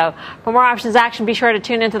Francisco. For more options action, be sure to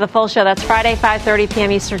tune into the full show. That's Friday, 5:30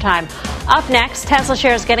 p.m. Eastern Time. Up next, Tesla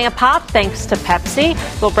shares getting a pop thanks to Pepsi.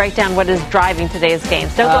 We'll break down what is driving today's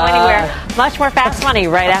gains. Don't go anywhere. Much more Fast Money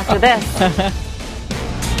right after this.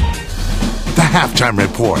 The Halftime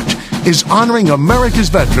Report is honoring America's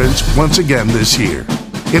veterans once again this year.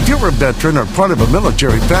 If you're a veteran or part of a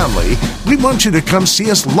military family, we want you to come see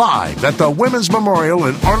us live at the Women's Memorial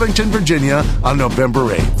in Arlington, Virginia on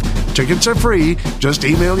November 8th. Tickets are free. Just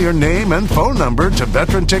email your name and phone number to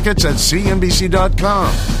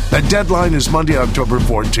veterantickets@cnbc.com. The deadline is Monday, October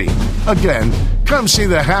 14th. Again, come see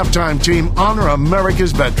the Halftime team honor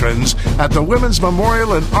America's veterans at the Women's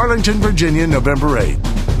Memorial in Arlington, Virginia, November 8th.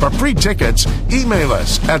 For free tickets, email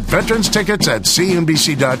us at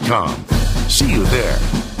veteranstickets@cnbc.com. See you there.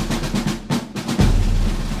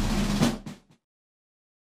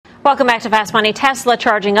 Welcome back to Fast Money. Tesla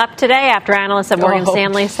charging up today after analysts at Morgan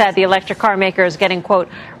Stanley said the electric car maker is getting, quote,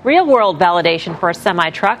 real-world validation for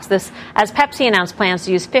semi-trucks. This as Pepsi announced plans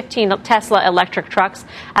to use 15 Tesla electric trucks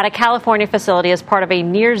at a California facility as part of a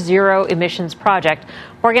near-zero emissions project.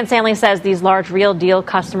 Morgan Stanley says these large real-deal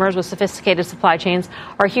customers with sophisticated supply chains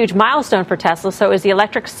are a huge milestone for Tesla. So is the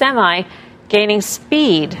electric semi gaining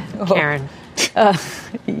speed, Karen?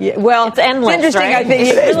 Well, it's endless. It's interesting, right? I think.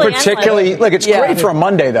 It's really particularly, look, it's great for a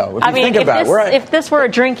Monday, though. If you think about it. If this were a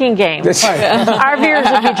drinking game, our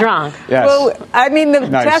viewers would be drunk. Yes. Well, I mean, the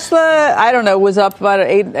Tesla, I don't know, was up about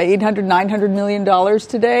 $900 million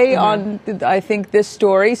today on, I think, this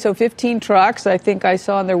story. So 15 trucks, I think I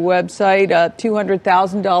saw on their website,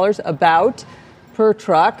 $200,000 about per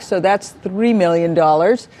truck. So that's $3 million.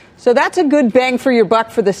 So that's a good bang for your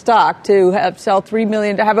buck for the stock to sell $3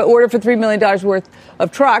 million, to have an order for $3 million worth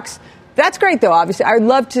of trucks. That's great, though. Obviously, I'd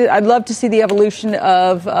love to see the evolution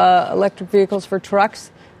of electric vehicles for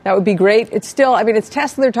trucks. That would be great. It's still, I mean, it's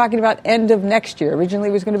Tesla. They're talking about end of next year. Originally,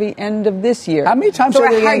 it was going to be end of this year. How many times so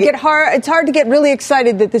are they going to get hard? It's hard to get really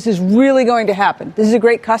excited that this is really going to happen. This is a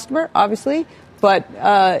great customer, obviously, but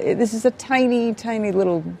this is a tiny, tiny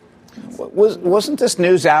little. Wasn't this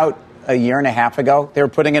news out a year and a half ago? They were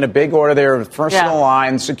putting in a big order. They were first in the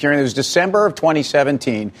line, securing. It was December of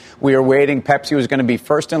 2017. We were waiting. Pepsi was going to be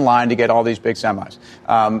first in line to get all these big semis.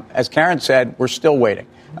 As Karen said, we're still waiting.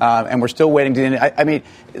 And we're still waiting to. I mean,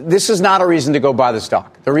 this is not a reason to go buy the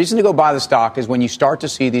stock. The reason to go buy the stock is when you start to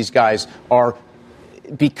see these guys are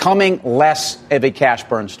becoming less of a cash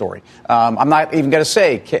burn story. I'm not even going to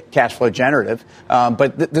say cash flow generative,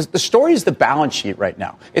 but the story is the balance sheet right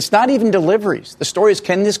now. It's not even deliveries. The story is,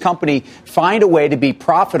 can this company find a way to be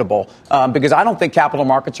profitable? Because I don't think capital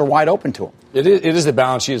markets are wide open to them. It is the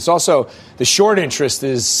balance sheet. It's also the short interest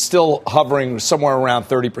is still hovering somewhere around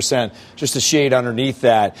 30%, just a shade underneath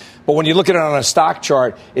that. But when you look at it on a stock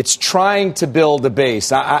chart, it's trying to build a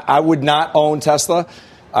base. I would not own Tesla.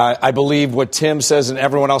 I believe what Tim says and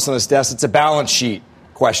everyone else on this desk, it's a balance sheet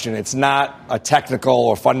question. It's not a technical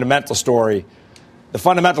or fundamental story. The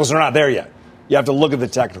fundamentals are not there yet. You have to look at the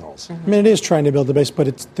technicals. I mean, it is trying to build the base,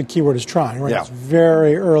 but the key word is trying, right? Yeah. It's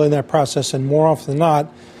very early in that process, and more often than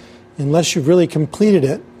not, unless you've really completed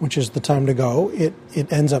it, which is the time to go, it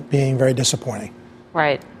ends up being very disappointing.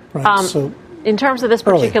 Right. So in terms of this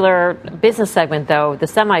particular business segment, though, the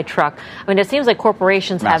semi-truck, I mean, it seems like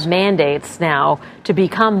corporations have mandates now to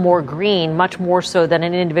become more green, much more so than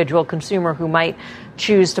an individual consumer who might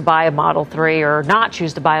choose to buy a Model 3 or not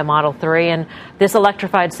choose to buy a Model 3. And this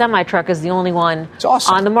electrified semi-truck is the only one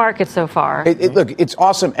on the market so far. Look, it's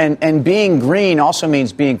awesome. And being green also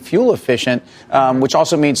means being fuel efficient, which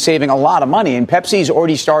also means saving a lot of money. And Pepsi's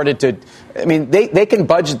already started to, I mean, they can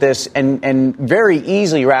budget this and very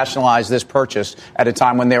easily rationalize this purchase purchase at a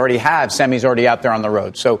time when they already have semis already out there on the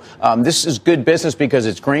road. So this is good business because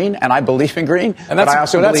it's green, and I believe in green. And but I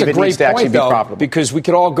also believe it needs to actually be profitable. Because we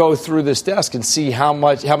could all go through this desk and see how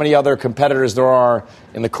many other competitors there are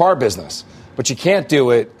in the car business. But you can't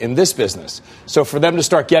do it in this business. So for them to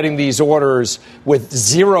start getting these orders with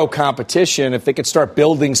zero competition, if they could start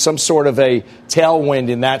building some sort of a tailwind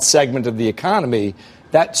in that segment of the economy,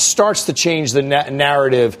 that starts to change the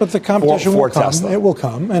narrative. But the competition will come. Tesla. It will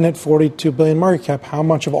come. And at $42 billion market cap, how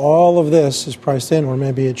much of all of this is priced in? Or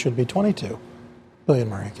maybe it should be $22 billion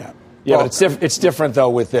market cap. Yeah, but it's different, though,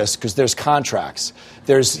 with this, because there's contracts.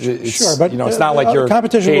 Sure, but it's not like you're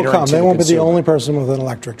competition will come. They won't be the consumer. only person with an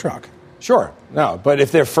electric truck. Sure. No, but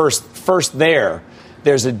if they're first there,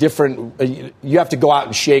 there's a different you have to go out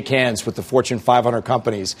and shake hands with the Fortune 500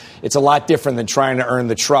 companies. It's a lot different than trying to earn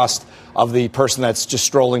the trust of the person that's just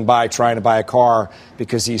strolling by trying to buy a car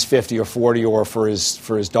because he's 50 or 40 or for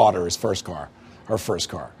his daughter, his first car. Her first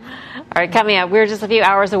car. All right, coming up, we're just a few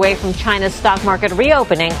hours away from China's stock market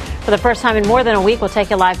reopening. For the first time in more than a week, we'll take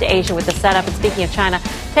you live to Asia with the setup. And speaking of China,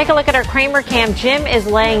 take a look at our Cramer Cam. Jim is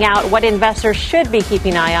laying out what investors should be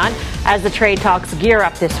keeping an eye on as the trade talks gear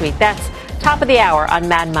up this week. That's top of the hour on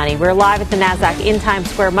Mad Money. We're live at the NASDAQ in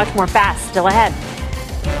Times Square. Much more fast still ahead.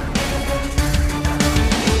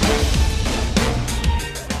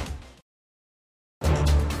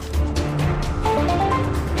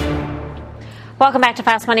 Welcome back to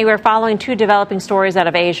Fast Money. We're following two developing stories out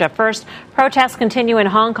of Asia. First, protests continue in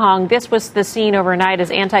Hong Kong. This was the scene overnight as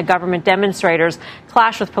anti-government demonstrators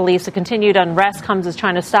clash with police. The continued unrest comes as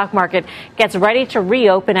China's stock market gets ready to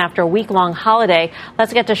reopen after a week-long holiday.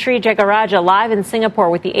 Let's get to Sri Jagaraja live in Singapore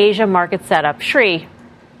with the Asia market setup. Sri.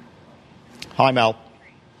 Hi, Mel.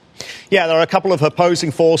 Yeah, there are a couple of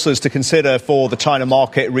opposing forces to consider for the China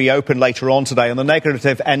market reopen later on today. On the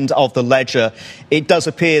negative end of the ledger, it does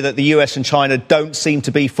appear that the US and China don't seem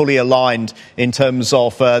to be fully aligned in terms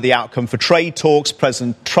of the outcome for trade talks.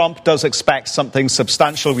 President Trump does expect something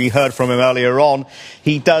substantial. We heard from him earlier on.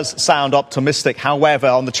 He does sound optimistic. However,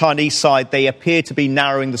 on the Chinese side, they appear to be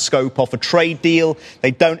narrowing the scope of a trade deal.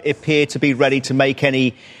 They don't appear to be ready to make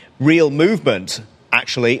any real movement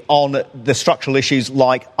actually, on the structural issues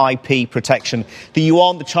like IP protection. The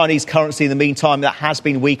yuan, the Chinese currency, in the meantime, that has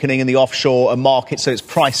been weakening in the offshore market, so it's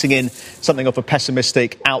pricing in something of a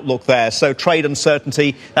pessimistic outlook there. So trade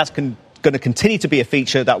uncertainty, that's going to continue to be a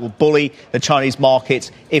feature that will bully the Chinese markets,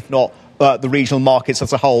 if not the regional markets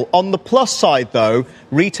as a whole. On the plus side, though,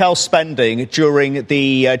 retail spending during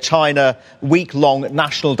the China week-long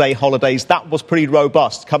National Day holidays, that was pretty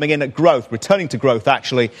robust, coming in at growth, returning to growth,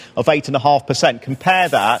 actually, of 8.5%. Compare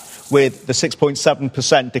that with the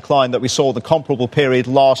 6.7% decline that we saw in the comparable period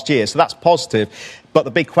last year. So that's positive. But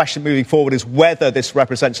the big question moving forward is whether this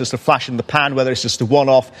represents just a flash in the pan, whether it's just a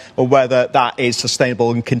one-off, or whether that is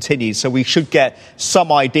sustainable and continues. So we should get some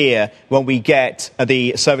idea when we get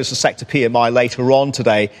the services sector PMI later on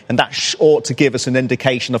today, and that ought to give us an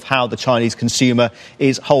indication of how the Chinese consumer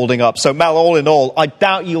is holding up. So, Mel, all in all, I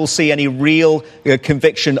doubt you'll see any real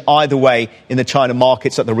conviction either way in the China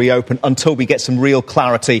markets at the reopen until we get some real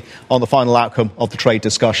clarity on the final outcome of the trade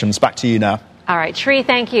discussions. Back to you now. All right, Sri,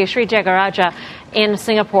 thank you. Sri Jagaraja in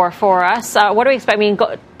Singapore for us. What do we expect? I mean,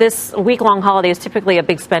 this week-long holiday is typically a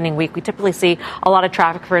big spending week. We typically see a lot of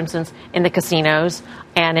traffic, for instance, in the casinos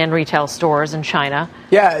and in retail stores in China.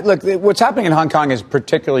 Yeah, look, what's happening in Hong Kong is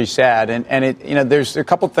particularly sad, and it, there's a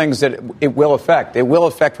couple things that it will affect. It will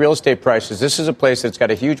affect real estate prices. This is a place that's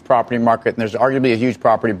got a huge property market, and there's arguably a huge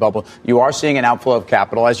property bubble. You are seeing an outflow of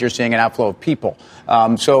capital as you're seeing an outflow of people.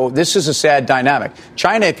 So this is a sad dynamic.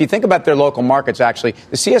 China, if you think about their local markets, actually,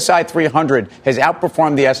 the CSI 300 has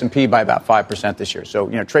outperformed the S&P by about 5% this year. So,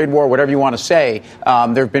 trade war, whatever you want to say,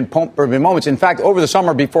 there have been moments. In fact, over the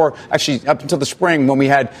summer before, actually up until the spring, when we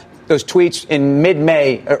had those tweets in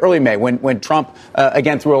mid-May, early May, when Trump,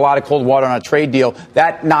 again, threw a lot of cold water on a trade deal,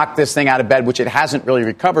 that knocked this thing out of bed, which it hasn't really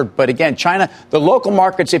recovered. But again, China, the local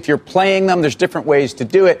markets, if you're playing them, there's different ways to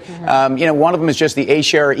do it. Mm-hmm. One of them is just the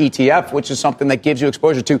A-share ETF, which is something that gives you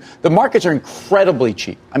exposure to. The markets are incredibly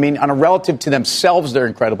cheap. I mean, on a relative to themselves, they're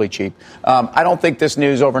incredibly cheap. I don't think this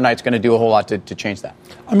news overnight is going to do a whole lot to change that.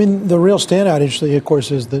 I mean, the real standout, actually, of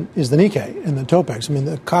course, is the Nikkei and the Topex. I mean,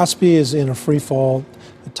 the Kospi is in a free fall.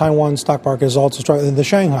 The Taiwan stock market is also struggling. The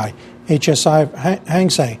Shanghai, HSI,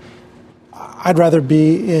 Hang Seng. I'd rather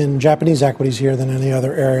be in Japanese equities here than any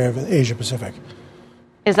other area of Asia Pacific.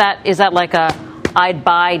 Is that like a I'd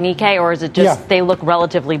buy Nikkei, or is it just they look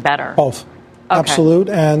relatively better? Both. Okay. Absolute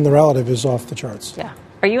and the relative is off the charts. Yeah.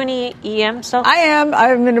 Are you in EM still? I am.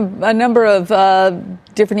 I'm in a number of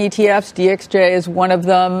different ETFs. DXJ is one of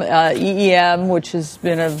them. EEM, which has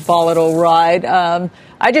been a volatile ride.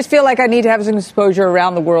 I just feel like I need to have some exposure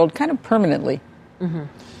around the world kind of permanently. Mm-hmm.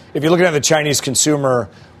 If you're looking at the Chinese consumer,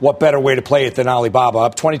 what better way to play it than Alibaba?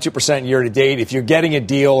 Up 22% year to date. If you're getting a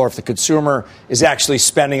deal or if the consumer is actually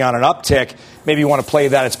spending on an uptick, maybe you want to play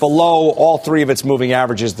that. It's below all three of its moving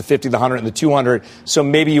averages, the 50, the 100, and the 200. So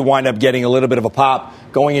maybe you wind up getting a little bit of a pop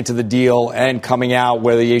going into the deal and coming out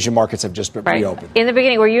where the Asian markets have just been reopened. In the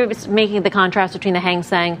beginning, were you making the contrast between the Hang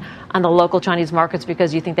Seng and the local Chinese markets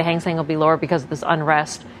because you think the Hang Seng will be lower because of this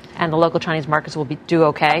unrest and the local Chinese markets will do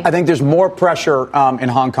okay? I think there's more pressure in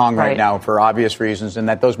Hong Kong right now for obvious reasons, and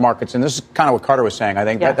that those markets, and this is kind of what Carter was saying, I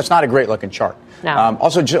think that's not a great looking chart. No.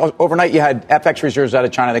 Also, overnight you had FX reserves out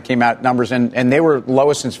of China that came out numbers, and they were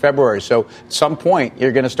lowest since February. So at some point,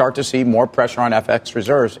 you're going to start to see more pressure on FX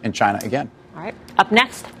reserves in China again. All right. Up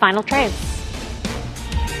next, final trades.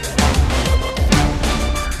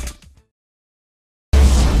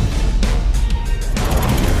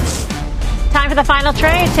 Time for the final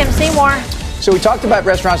trade. Tim Seymour. So we talked about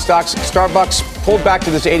restaurant stocks. Starbucks pulled back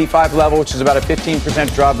to this 85 level, which is about a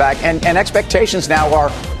 15% drawback. And expectations now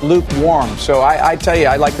are lukewarm. So I tell you,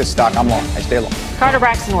 I like this stock. I'm long. I stay long. Carter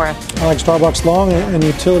Braxton-Worth. I like Starbucks long and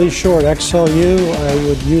utility short. XLU, I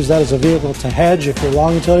would use that as a vehicle to hedge if you're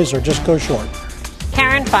long utilities or just go short.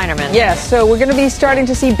 Karen Feinerman. Yes, so we're going to be starting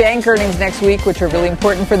to see bank earnings next week, which are really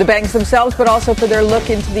important for the banks themselves, but also for their look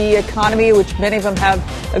into the economy, which many of them have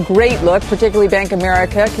a great look, particularly Bank of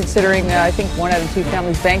America, considering I think 1 out of 2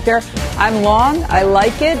 families bank there. I'm long. I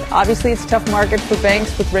like it. Obviously, it's a tough market for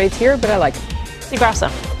banks with rates here, but I like it. Steve Grasso.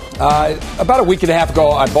 About a week and a half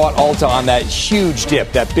ago, I bought Ulta on that huge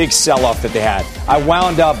dip, that big sell-off that they had. I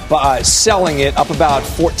wound up selling it up about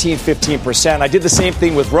 15%. I did the same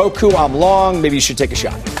thing with Roku. I'm long. Maybe you should take a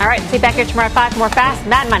shot. All right. See you back here tomorrow at 5 for more Fast.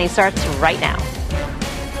 Mad Money starts right now.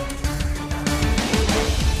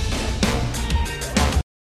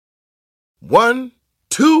 One,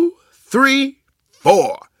 2, 3,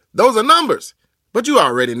 4. Those are numbers. But you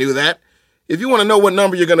already knew that. If you want to know what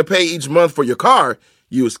number you're going to pay each month for your car,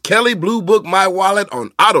 use Kelley Blue Book My Wallet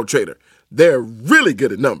on Auto Trader. They're really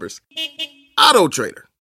good at numbers. Auto Trader.